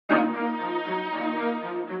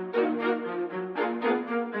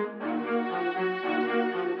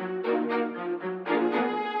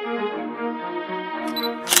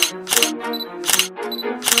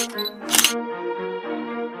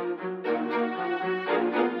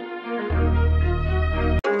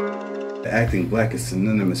acting black is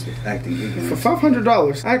synonymous with acting ignorant. For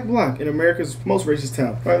 $500, act black in America's most racist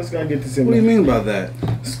town. All right, let's go and get this in. What do you mean by that?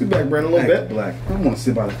 Let's get back, Brandon, a little bit. Black. I don't want to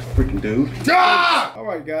sit by the freaking dude. Ah! All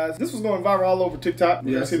right, guys. This was going viral all over TikTok.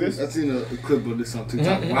 Yeah, you see this? I've seen a clip of this on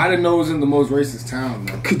TikTok. I didn't know it was in the most racist town,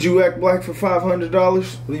 though. Could you act black for $500?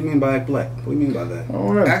 What do you mean by act black? What do you mean by that? I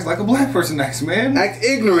don't know. Acts like a black person acts, man. Act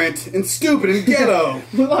ignorant and stupid and ghetto.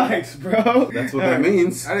 Relax, bro. That's what that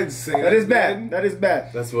means. I didn't say that. That is bad. That is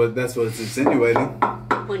bad. That's what it's insinuating.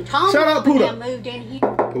 When Tom Shout out Puda. moved in here,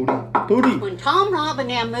 Pootie. when Tom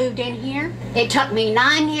Robinette moved in here, it took me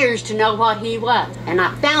 9 years to know what he was. And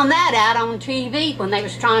I found that out on TV when they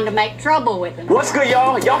was trying to make trouble with him. What's good,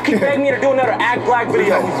 y'all? Y'all keep begging me to do another Act Black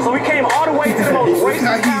video. So we came all the way to the most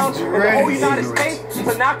racist town in the whole United States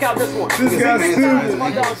to knock out this one. This guy's stupid.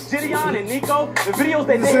 My dogs Gideon and Nico, the videos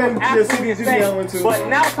they did were absolutely insane. But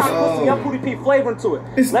now it's time to put some Young Pootie P flavor into it.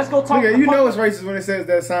 Let's go talk. Okay, you know it's racist when it says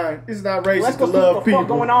that sign. It's not racist to love people.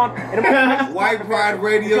 Going on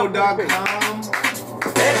WhitePrideRadio.com.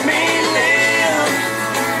 Let me live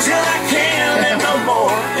till I can't live no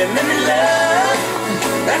more, and let me love.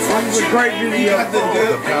 That's what This is a great video.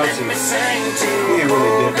 The pouches. He ain't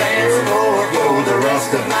really did that, bro. Go with the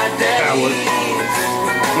rest of Howard.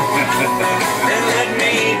 And let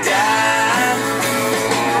me die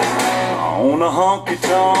on a honky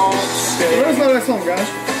tonk stage. Let's know that song, guys.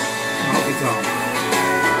 Honky tonk.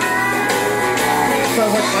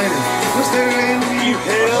 Sounds like Flanders. You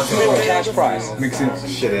helped me with cash prize. Makes sense.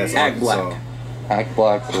 Shit ass. Act black. Act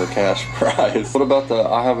black for a cash prize. What about the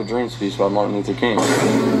I Have a Dream speech by Martin Luther King?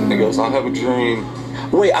 He goes, I have a dream.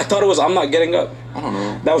 Wait, I thought it was I'm Not Getting Up. I don't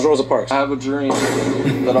know. That was Rosa Parks. I have a dream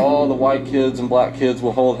that all the white kids and black kids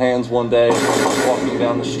will hold hands one day walking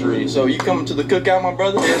down the street. So you coming to the cookout, my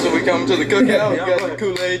brother? Yeah, so we coming to the cookout. We got the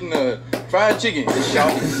Kool-Aid and the fried chicken. The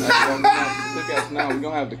shawties. Cookouts now. We're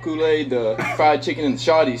gonna have the Kool-Aid, the fried chicken, and the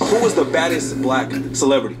shawties. Who was the baddest black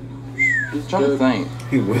celebrity? I'm trying to think.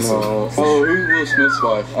 He whistled. Oh, who's Will Smith's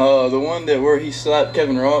wife? The one that where he slapped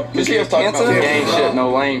Kevin Rock. Because he was talking about some gang shit,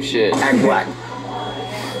 no lame shit. Act black.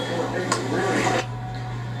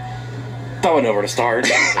 Thought I know where to start.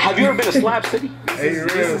 Have you ever been to Slab City?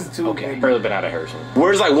 Okay, barely been out of Harrison.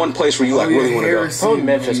 Where's like one place where you like really want to go? Probably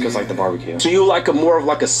Memphis, cause like the barbecue. So you like a more of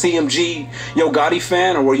like a CMG Yo Gotti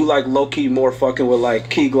fan, or were you like low key more fucking with like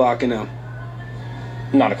Key Glock and them?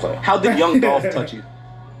 Not a clue. How did Young Dolph touch you?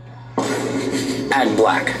 Act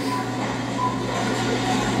black.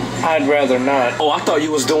 I'd rather not. Oh, I thought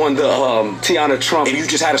you was doing the Tiana Trump, and you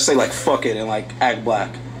just had to say like fuck it and like act black.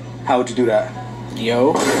 How would you do that?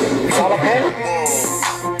 Yo. What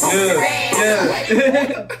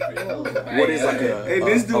is like a? Hey,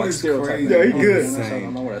 this dude is crazy. Yeah, he good. I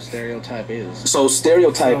don't know what a stereotype is. So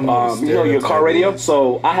stereotype, you know your car radio?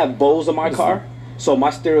 So I have Bose in my car. So my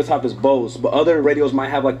stereotype is Bose, but other radios might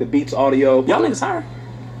have like the Beats audio. Y'all niggas hire?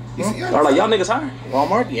 Or like y'all niggas hire?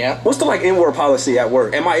 Walmart? Yeah. What's the like N-word policy at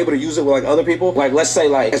work? Am I able to use it with like other people? Like let's say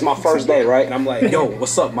like it's my first day, right? And I'm like, yo,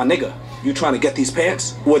 what's up, my nigga? You trying to get these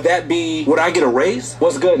pants? Would that be, would I get a raise?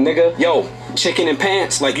 What's good, nigga? Yo, chicken and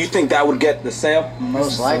pants. Like you think that would get the sale?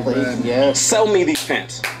 Most likely, yeah. Sell me these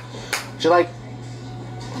pants. Would you like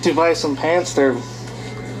to buy some pants? They're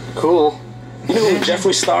cool. You know who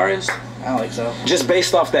Jeffree Star is? I don't think so. Just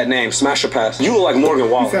based off that name, Smash or Pass. You look like Morgan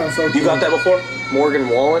Wallen. sounds so You got that before? Morgan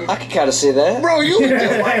Wallen? I could kind of see that. Bro, you look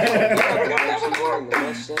just like him.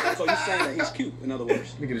 So you're saying that he's cute, in other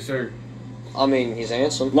words. Look at the shirt. I mean, he's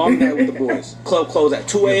handsome. Long night with the boys. Club closed at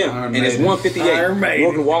 2 a.m. and it's 1:58.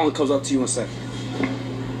 Morgan Wallen comes up to you and says,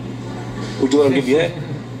 would you let him give you that?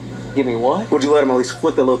 Give me what? Would you let him at least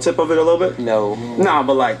flip the little tip of it a little bit? No. Nah,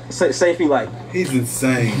 but like, say if he like, He's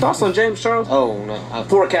insane. thoughts on James Charles? Oh, no.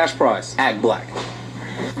 For a cash prize, act black.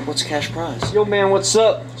 What's cash prize? Yo, man, what's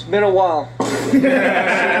up? It's been a while. Morgan,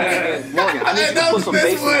 I need you to put some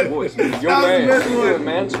bass in your voice. Yo, man. Good,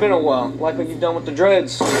 man. It's been a while. Like what you've done with the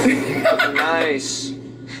dreads. Nice.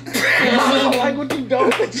 Like what you've done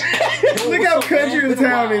with the dreads. Look how country the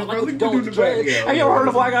town is, bro. Look at the back. Have you ever heard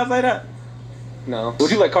a black guy say that? No. Would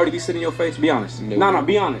you let Cardi B sit in your face? Be honest. No. No,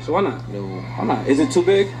 be honest. Why not? No. Why not? Is it too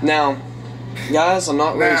big? Now, guys, I'm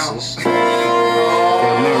not racist.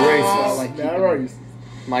 I'm not racist. Like Not racist.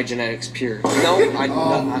 my genetics pure. No,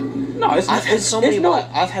 No, it's I've had so many it's black.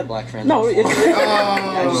 I've had black friends. No, it's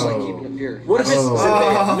I just like keeping it pure. what if it's you know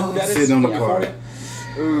who that is? Sit on the car.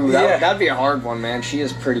 Ooh, that'd be a hard one, man. She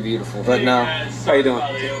is pretty beautiful, but no. How you doing?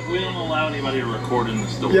 We don't allow anybody to record in the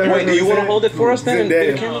store. Yeah, Wait, do you want to hold it for us then? Zendaya.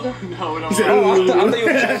 And camera? No, we don't. He said, Oh, I ooh. thought you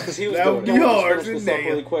were just because he was That doing would be it. hard, Finish this up Zendaya.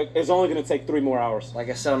 really quick. It's only going to take 3 more hours. Like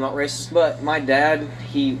I said, I'm not racist, but my dad,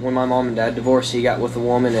 when my mom and dad divorced, he got with a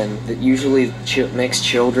woman, and that usually mixed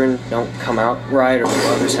children don't come out right, or the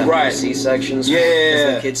mothers have to do C-sections. Yeah.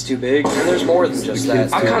 Because the kid's too big. And there's more than just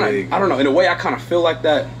that. I don't know, in a way I kind of feel like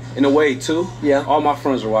that in a way too. Yeah. All my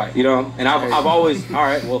friends are white, you know? And I've always, all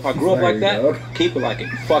right, well, if I grew up like that, keep it like it.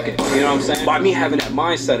 Fuck it. You know what I'm saying? By me having that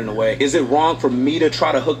mindset in a way, is it wrong for me to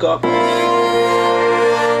try to hook up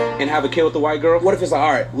and have a kid with a white girl? What if it's like,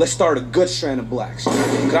 all right, let's start a good strand of blacks?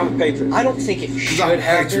 Because I'm a patriot. I don't think it should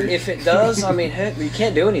happen. If it does, I mean, heck, you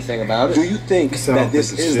can't do anything about it. Do you think that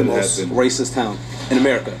this is the most racist town in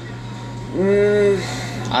America?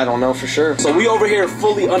 I don't know for sure. So we over here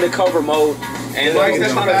fully undercover mode, and like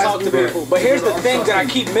trying to talk to people. But here's the thing that I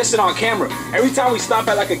keep missing on camera. Every time we stop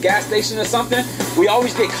at like a gas station or something, we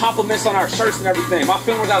always get compliments on our shirts and everything. My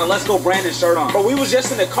family got a Let's Go Brandon shirt on. But we was just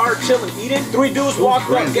in the car chilling, eating. 3 dudes walked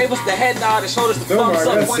up, gave us the head nod, and showed us the thumbs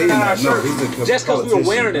up, pointed at our shirts. Just because we were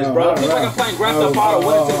wearing this, bro. It's like I'm playing Grand Theft Auto,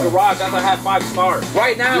 went into the garage after I had 5 stars.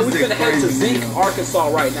 Right now, we're gonna head to Zinc, Arkansas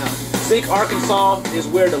right now. Zinc, Arkansas is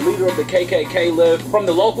where the leader of the KKK lived. From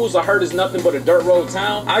the locals, I heard it's nothing but a dirt road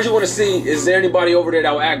town. I just want to see, is there anybody over there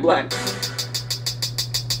that will act black?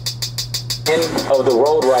 Of the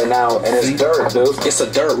road right now, and it's dirt, dude. It's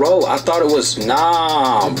a dirt road. I thought it was,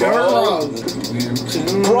 nah, bro.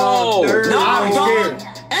 Bro, nah, dog.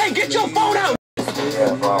 Hey, get your phone out.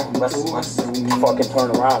 Yeah, bro. Let's fucking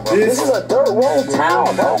turn around, bro. This is a dirt road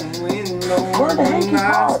town, bro. Where the heck you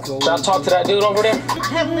parked? Should I talk to that dude over there?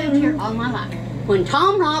 I've lived here all my life. When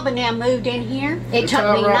Tom Robinell moved in here, it took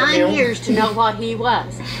me 9 years to know what he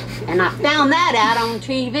was. And I found that out on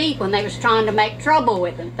TV when they was trying to make trouble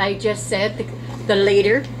with him. They just said the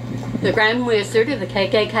leader, the Grand Wizard of the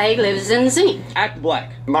KKK lives in Zinc. Act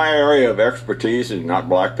black. My area of expertise is not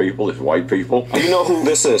black people, it's white people. Do you know who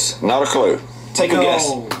this is? Not a clue. Take a guess.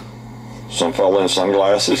 Some fella in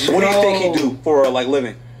sunglasses. What do you think he do for a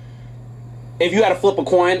living? If you had to flip a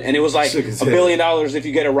coin and it was like $1 billion if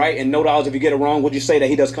you get it right and no dollars if you get it wrong, would you say that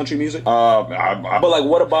he does country music? But like,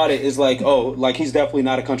 what about it is like, oh, like he's definitely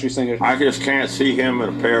not a country singer. I just can't see him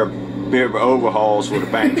in a pair of bib overhauls with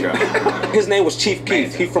a banjo. His name was Chief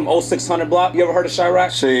Keef. He from 0600 block. You ever heard of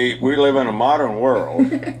Chirac? See, we live in a modern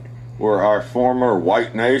world where our former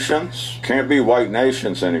white nations can't be white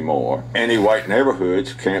nations anymore. Any white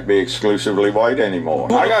neighborhoods can't be exclusively white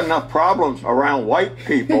anymore. I got enough problems around white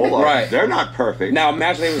people. Right. They're not perfect. Now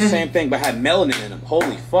imagine they were the same thing but had melanin in them.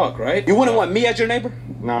 Holy fuck, right? You wouldn't want me as your neighbor?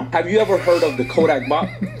 No. Have you ever heard of the Kodak bop?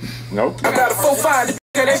 Nope. I got a 4-5,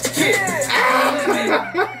 that's the kid.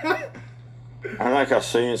 I think I've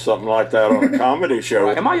seen something like that on a comedy show.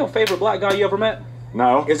 Am I your favorite black guy you ever met?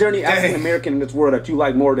 No. Is there any African American in this world that you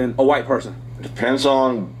like more than a white person? Depends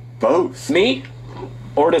on both. Me?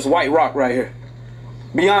 Or this white rock right here?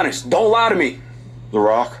 Be honest. Don't lie to me. The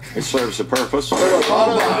rock. It serves a purpose. Oh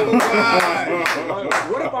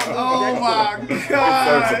my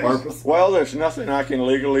God. Well, there's nothing I can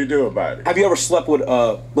legally do about it. Have you ever slept with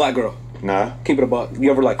a black girl? No. Keep it a buck.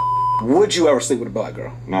 You ever would you ever sleep with a black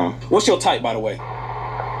girl? No. What's your type, by the way?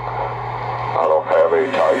 I don't have any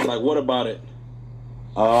type. Like, what about it?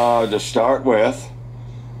 To start with,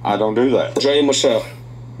 I don't do that. Dre and Michelle.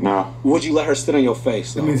 No. Would you let her sit on your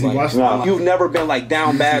face? That means he watched no. You've never been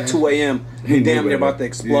down bad 2 a.m. You damn near about to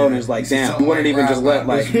explode and it's like, damn. You wouldn't even just let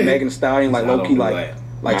Megan Thee Stallion low key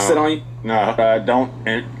no. sit on you? No, I don't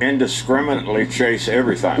indiscriminately chase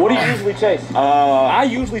everything. What do you usually chase? I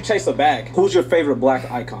usually chase a bag. Who's your favorite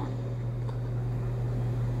black icon?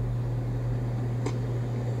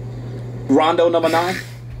 Rondo number 9?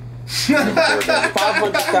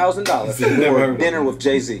 $500,000 for dinner with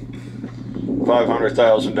Jay-Z.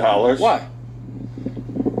 $500,000. Why?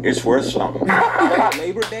 It's worth something.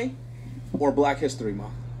 Labor Day or Black History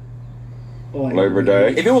Month? Labor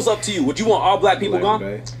Day. If it was up to you, would you want all black people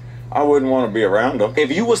gone? I wouldn't want to be around them. If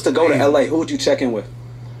you was to go to LA, who would you check in with?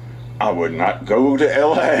 I would not go to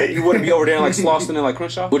LA. You wouldn't be over there like Slauson and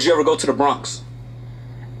Crenshaw? Would you ever go to the Bronx?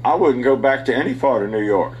 I wouldn't go back to any part of New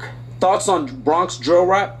York. Thoughts on Bronx drill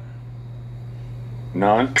rap?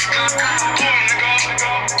 None.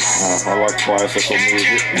 I like classical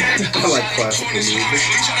music. I like classical music.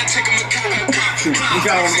 You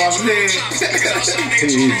got one above his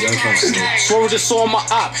head. Swore just saw my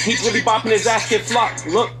op. He's really bopping his ass, kid flop.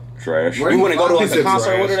 Look. Trash. You wouldn't go to a concert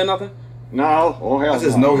trash. with it or nothing? No, oh hell I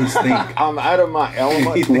just no. know he stink. I'm out of my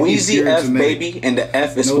element. Wheezy F baby, and the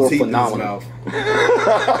F is No for teeth in his phenomenal.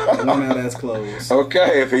 mouth. One out that's closed.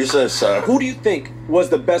 Okay, if he says so. Who do you think was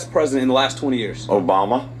the best president in the last 20 years?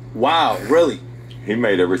 Obama. Wow, really? He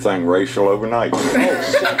made everything racial overnight. Oh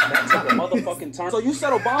shit, that's how the motherfucking turn. So you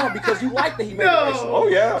said Obama because you like that he made it racial. Oh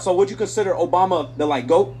yeah. So would you consider Obama the like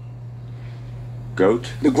GOAT?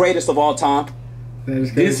 Goat. The greatest of all time?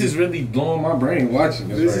 This is really blowing my brain watching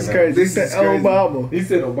this. This right is now. crazy. This He is said crazy. Obama. He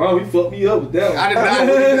said Obama. He fucked me up with that one. I did not.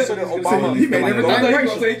 Would you consider Obama He made the, like, everything I thought GOAT? he was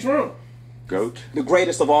gonna say Trump. Goat. The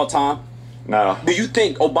greatest of all time? No. Do you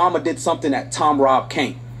think Obama did something that Tom Robb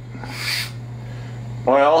can't?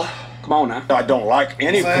 Well, Come on now. I don't like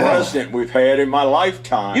any president we've had in my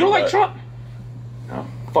lifetime. You don't like but- Trump? No.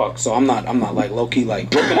 Fuck. So I'm not like low key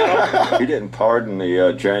like looking at him. He didn't pardon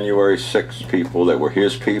the January 6th people that were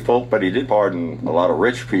his people, but he did pardon a lot of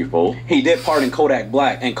rich people. He did pardon Kodak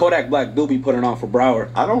Black, and Kodak Black do be putting on for Broward.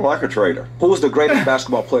 I don't like a traitor. Who was the greatest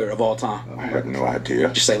basketball player of all time? I have no idea.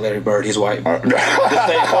 Just say Larry Bird. He's white. Just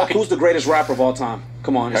say, fuck it. Who's the greatest rapper of all time?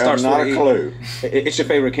 Come on. It have starts not with a E. clue. It's your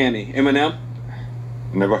favorite candy. Eminem?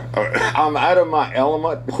 Never. I'm out of my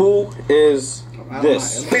element. Who is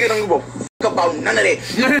this? Nigga don't give a fuck about none of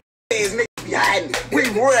that. None of that is niggas be hiding. We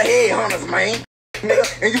real headhunters, man.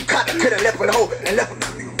 Nigga, and you caught the kid and left in the hole and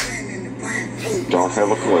left. Don't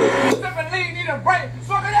have a clue.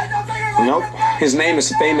 Nope. His name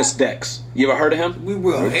is Famous Dex. You ever heard of him? We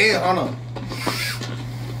will headhunter.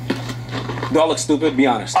 Do I look stupid? Be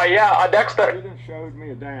honest. Oh yeah, Dexter. You done showed me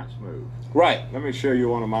a dance move. Right. Let me show you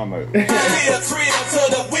one of my moves.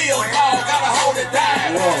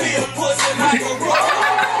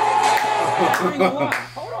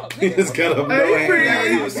 He just got up. Hey,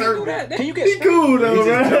 pretty- He was surfing. Can you get He cool though, He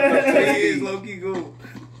man. is low key cool.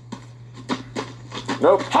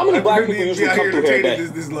 Nope. How many black people usually come through here a day?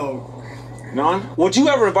 this long. None? Would you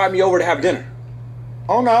ever invite me over to have dinner?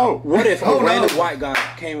 Oh no. What if Oh, a no. random white guy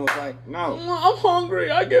came and was like, No. I'm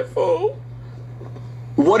hungry, I get food.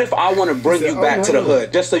 What if I want to bring you back to the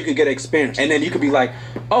hood just so you could get experience? And then you could be like,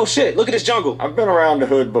 oh shit, look at this jungle. I've been around the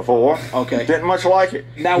hood before. Okay. Didn't much like it.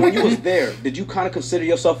 Now, when you was there, did you kind of consider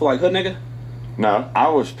yourself like hood nigga? No, I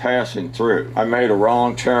was passing through. I made a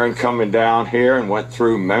wrong turn coming down here and went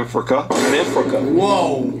through Memphis,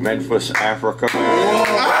 Whoa. Memphis, Africa. Whoa.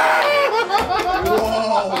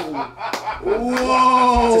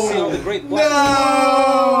 To see all the great black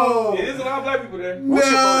No. It is a lot of black people there.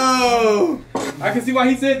 No. I can see why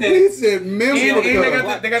he said that. He said And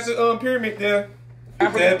Memphis. they got the pyramid there.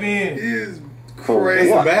 Tap in. He is crazy.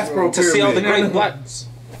 What? Bass Pro To see all the pyramid. great blacks.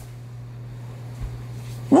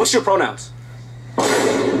 What's your pronouns?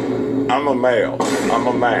 I'm a male. I'm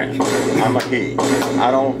a man. I'm a he. I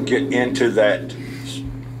don't get into that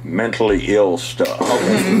mentally ill stuff.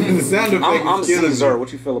 Okay. The sound effect I'm is killing Caesar. me.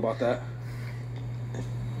 What you feel about that?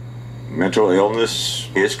 Mental illness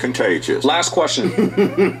is contagious. Last question.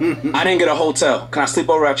 I didn't get a hotel. Can I sleep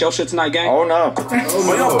over at your shit tonight, gang? Oh no.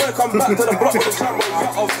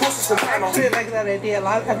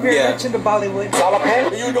 Yeah. To the Bollywood.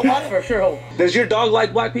 For sure. Does your dog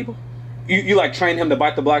like black people? You like train him to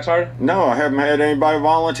bite the blacks harder? No, I haven't had anybody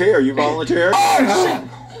volunteer. You volunteer? Oh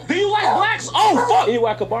shit! Do you like blacks? Oh fuck! Anyway,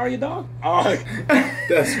 I could borrow your dog?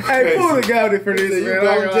 That's crazy. Hey, pull the guy for this, You man.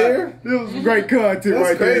 volunteer? This was great content That's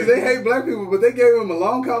right crazy. there. They hate black people, but they gave him a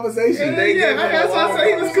long conversation. They gave him that's a why I long said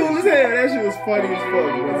he was cool as hell. That shit was funny as fuck,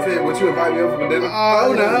 bro. He said, "Would you invite me over for dinner?"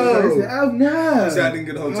 Oh, no. He said, oh no. He said, "I didn't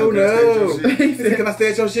get a hotel. Oh Can I stay at your no. shit?" He said, "Can I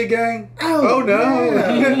stay at your shit, gang?" Oh no.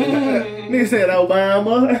 Nigga said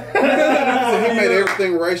Obama. So he made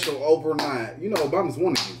everything racial overnight. You know, Obama's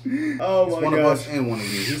one of you. Oh He's my one of gosh. us and one of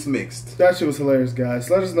you. He's mixed. That shit was hilarious, guys.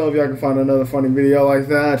 Let us know if y'all can find another funny video like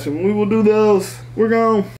that, and we will do those. We're gone.